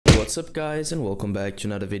What's up guys, and welcome back to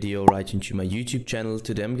another video right into my YouTube channel.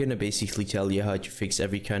 Today I'm gonna basically tell you how to fix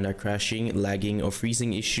every kind of crashing, lagging or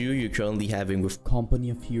freezing issue you're currently having with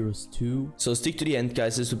Company of Heroes 2. So stick to the end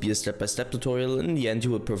guys, this will be a step-by-step tutorial, and in the end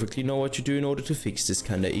you will perfectly know what to do in order to fix this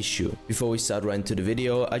kind of issue. Before we start right into the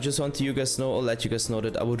video, I just want to let you guys know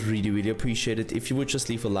that I would really appreciate it if you would just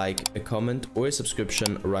leave a like, a comment or a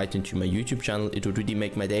subscription right into my YouTube channel. It would really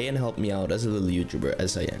make my day and help me out as a little YouTuber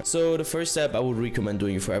as I am. So the first step I would recommend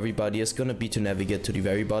doing for everybody is gonna be to navigate to the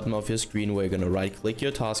very bottom of your screen, where you're gonna right click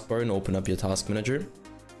your taskbar and open up your task manager.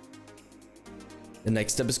 The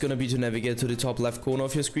next step is gonna be to navigate to the top left corner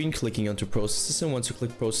of your screen, clicking onto processes, and once you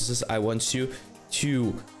click processes, I want you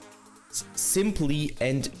to simply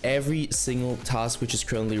end every single task which is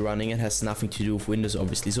currently running and has nothing to do with Windows,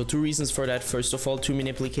 obviously. So two reasons for that. First of all, too many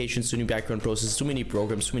applications, too many background processes, too many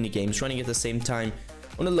programs, too many games running at the same time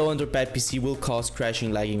on a low-end or bad PC will cause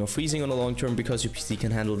crashing, lagging or freezing on the long term, because your PC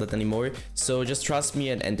can't handle that anymore. So just trust me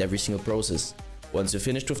and end every single process. Once you're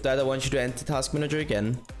finished with that, I want you to enter Task Manager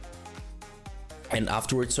again, and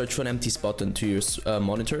afterwards search for an empty spot onto your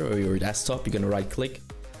monitor or your desktop. You're gonna right click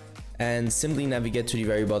and simply navigate to the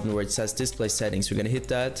very bottom where it says Display Settings. We're gonna hit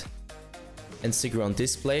that and stick around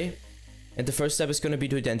Display. And the first step is going to be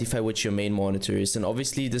to identify which your main monitor is, and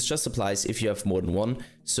obviously this just applies if you have more than one.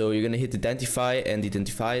 So you're going to hit identify and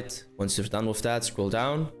identify it. Once you're done with that, scroll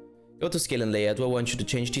down, go to scale and layout, where I want you to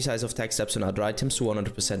change the size of text tabs and other items to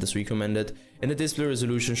 100% as recommended, and the display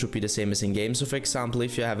resolution should be the same as in game. So for example,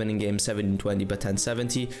 if you have an in-game 1720 by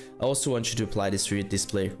 1070, I also want you to apply this to your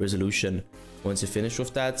display resolution. Once you're finished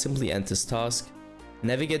with that, simply end this task.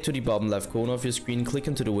 Navigate to the bottom left corner of your screen, click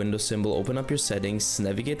into the Windows symbol, open up your settings,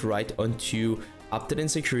 navigate right onto Update and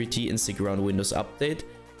Security, and stick around Windows Update,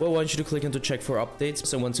 where I want you to click into Check for Updates.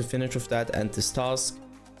 So once you're finished with that, end this task.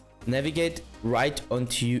 Navigate right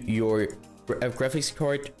onto your graphics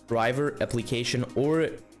card, driver, application, or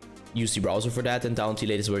use the browser for that, and down to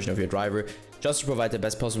the latest version of your driver, just to provide the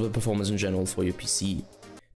best possible performance in general for your PC.